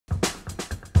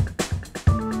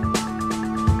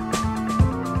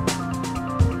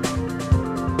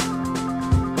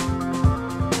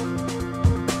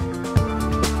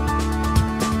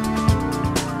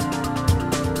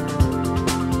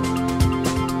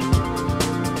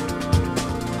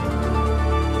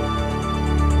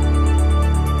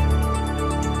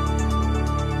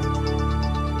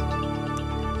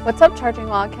What's up, Charging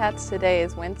Wildcats? Today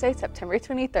is Wednesday, September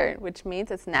 23rd, which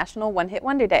means it's National One Hit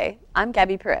Wonder Day. I'm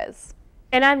Gabby Perez.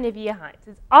 And I'm Nivea Hines.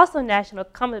 It's also National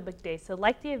Comic Book Day, so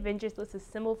like the Avengers, let's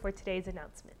assemble for today's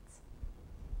announcements.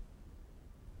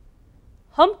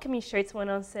 Homecoming shirts went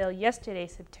on sale yesterday,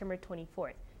 September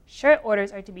 24th. Shirt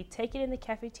orders are to be taken in the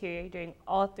cafeteria during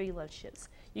all 3 lunch shifts.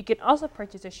 You can also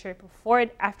purchase a shirt before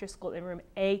and after school in room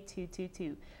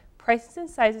A222. Prices and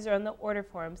sizes are on the order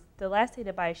forms. The last day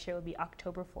to buy a shirt will be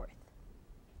October 4th.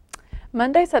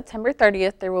 Monday, September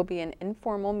 30th, there will be an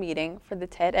informal meeting for the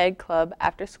TED Ed Club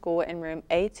after school in room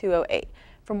A208.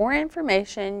 For more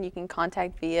information, you can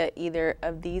contact via either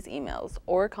of these emails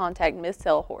or contact Ms.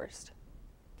 Selhorst.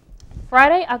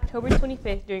 Friday, October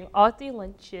 25th, during all 3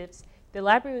 lunch shifts, the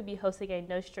library will be hosting a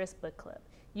No Stress Book Club.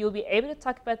 You will be able to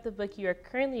talk about the book you are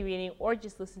currently reading or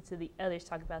just listen to the others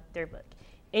talk about their book.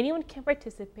 Anyone can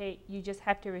participate. You just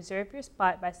have to reserve your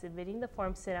spot by submitting the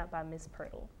form sent out by Ms.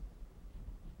 Pirtle.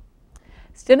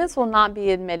 Students will not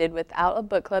be admitted without a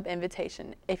book club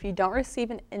invitation. If you don't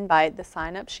receive an invite, the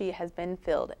sign-up sheet has been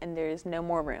filled and there is no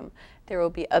more room. There will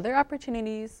be other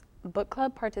opportunities. Book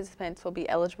club participants will be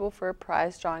eligible for a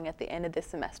prize drawing at the end of this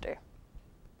semester.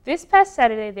 This past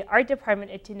Saturday, the art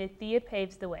department attended Thea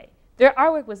Paves the Way. Their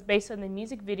artwork was based on the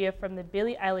music video from the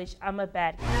Billie Eilish I'm a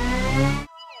Bad Guy.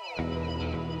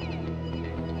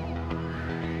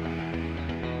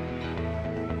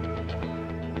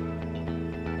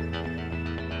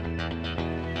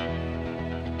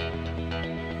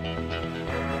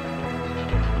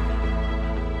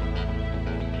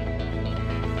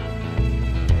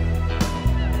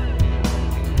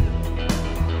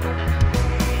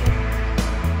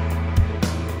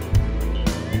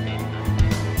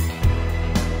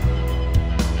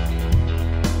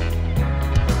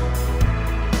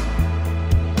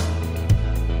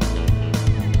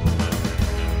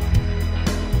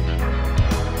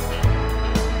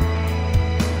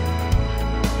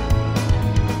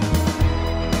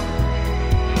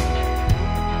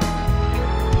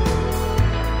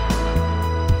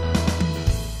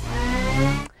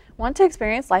 Want to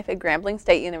experience life at Grambling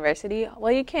State University?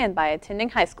 Well, you can by attending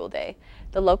High School Day.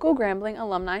 The local Grambling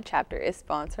alumni chapter is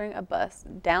sponsoring a bus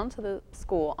down to the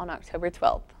school on October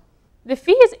 12th. The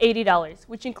fee is $80,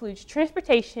 which includes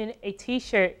transportation, a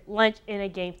t-shirt, lunch, and a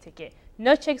game ticket.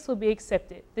 No checks will be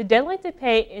accepted. The deadline to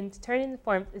pay and to turn in the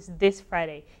forms is this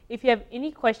Friday. If you have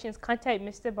any questions, contact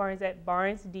Mr. Barnes at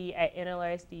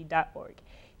barnesd@nlrsd.org.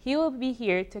 He will be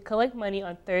here to collect money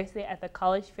on Thursday at the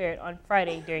college fair and on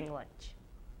Friday during lunch.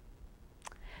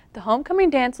 The homecoming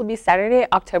dance will be Saturday,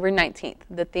 October 19th.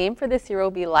 The theme for this year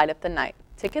will be Light Up the Night.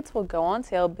 Tickets will go on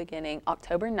sale beginning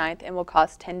October 9th and will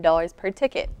cost $10 per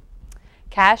ticket.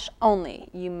 Cash only.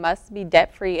 You must be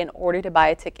debt-free in order to buy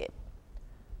a ticket.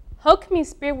 Homecoming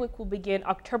Spirit Week will begin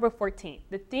October 14th.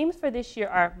 The themes for this year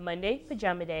are Monday,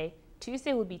 Pajama Day,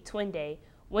 Tuesday will be Twin Day,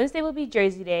 Wednesday will be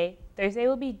Jersey Day, Thursday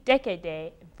will be Decade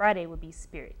Day, and Friday will be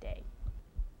Spirit Day.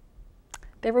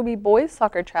 There will be boys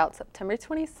soccer tryouts September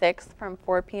 26th from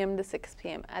 4 p.m. to 6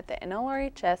 p.m. at the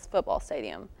NLRHS football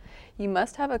stadium. You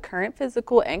must have a current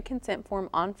physical and consent form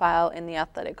on file in the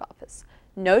athletic office.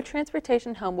 No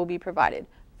transportation home will be provided.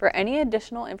 For any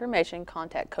additional information,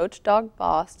 contact Coach Dog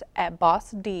Boss at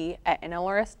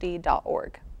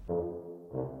bossd@nlrsd.org.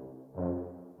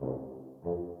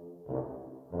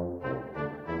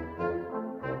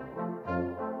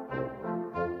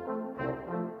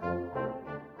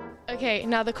 Okay,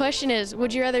 now the question is,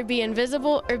 would you rather be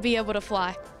invisible or be able to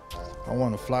fly? I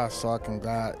want to fly so I can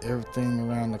guide everything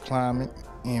around the climate,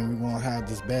 and we're going to have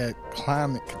this bad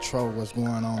climate control what's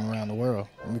going on around the world,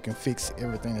 and we can fix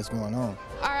everything that's going on.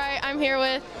 All right, I'm here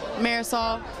with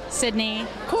Marisol, Sydney,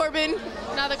 Corbin.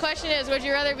 Now the question is, would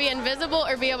you rather be invisible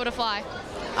or be able to fly?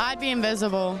 I'd be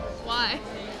invisible. Why?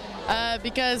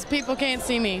 Because people can't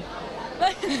see me.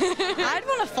 I'd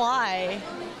want to fly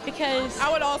because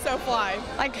I would also fly.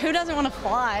 Like, who doesn't want to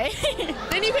fly?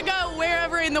 Then you could go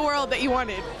wherever in the world that you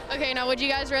wanted. Okay, now would you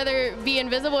guys rather be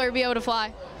invisible or be able to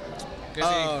fly?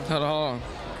 Hold on.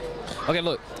 Okay,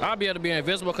 look, I'll be able to be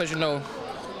invisible because, you know,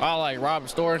 I'll like rob the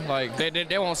store. Like,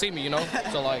 they won't see me, you know?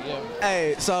 So, like, yeah.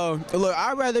 Hey, so, look,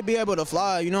 I'd rather be able to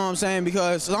fly, you know what I'm saying?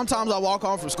 Because sometimes I walk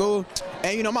home from school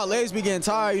and, you know, my legs be getting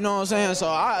tired, you know what I'm saying? So,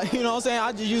 I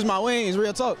just use my wings,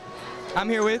 real talk. I'm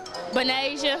here with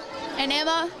Benasia And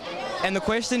Emma? And the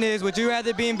question is, would you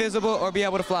rather be invisible or be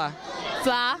able to fly?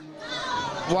 Fly.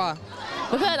 Why?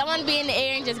 Because I want to be in the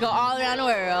air and just go all around the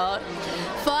world.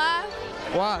 Fly.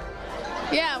 Why?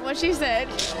 Yeah, what she said.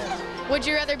 Would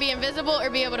you rather be invisible or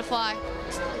be able to fly?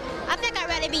 I think I'd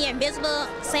rather be invisible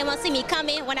so they won't see me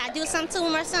coming when I do something to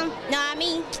them or something. Know what I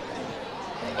mean?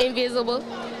 Invisible.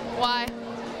 Why?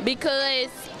 Because,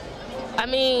 I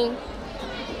mean,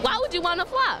 why would you want to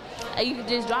fly? You could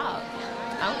just drive.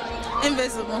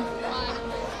 Invisible.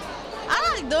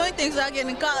 I like doing things without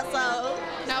getting caught, so.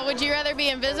 Now, would you rather be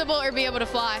invisible or be able to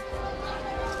fly?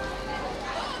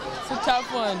 It's a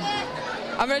tough one.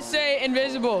 I'm gonna say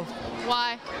invisible.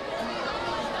 Why?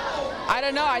 I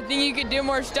don't know. I think you could do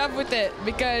more stuff with it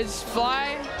because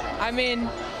fly, I mean,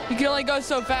 you can only go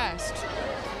so fast.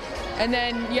 And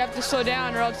then you have to slow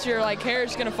down or else your hair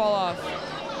is gonna fall off.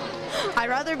 I'd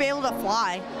rather be able to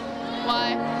fly.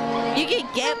 Why? You can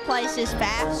get places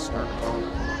faster.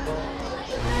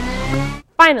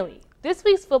 Finally, this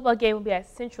week's football game will be at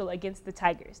Central against the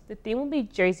Tigers. The theme will be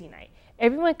Jersey Night.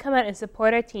 Everyone come out and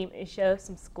support our team and show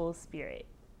some school spirit.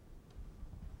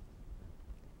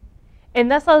 And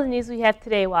that's all the news we have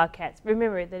today, Wildcats.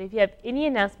 Remember that if you have any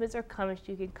announcements or comments,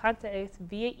 you can contact us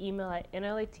via email at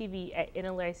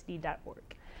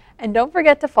nlrtv@nlrtd.org. And don't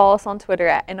forget to follow us on Twitter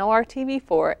at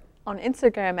NLRTV4, on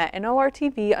Instagram at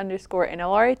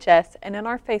NLRTV_NLRHS, and on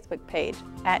our Facebook page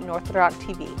at North Rock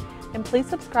TV. And please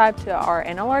subscribe to our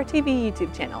NLRTV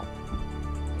YouTube channel.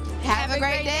 Have a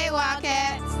great day,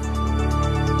 Wildcats.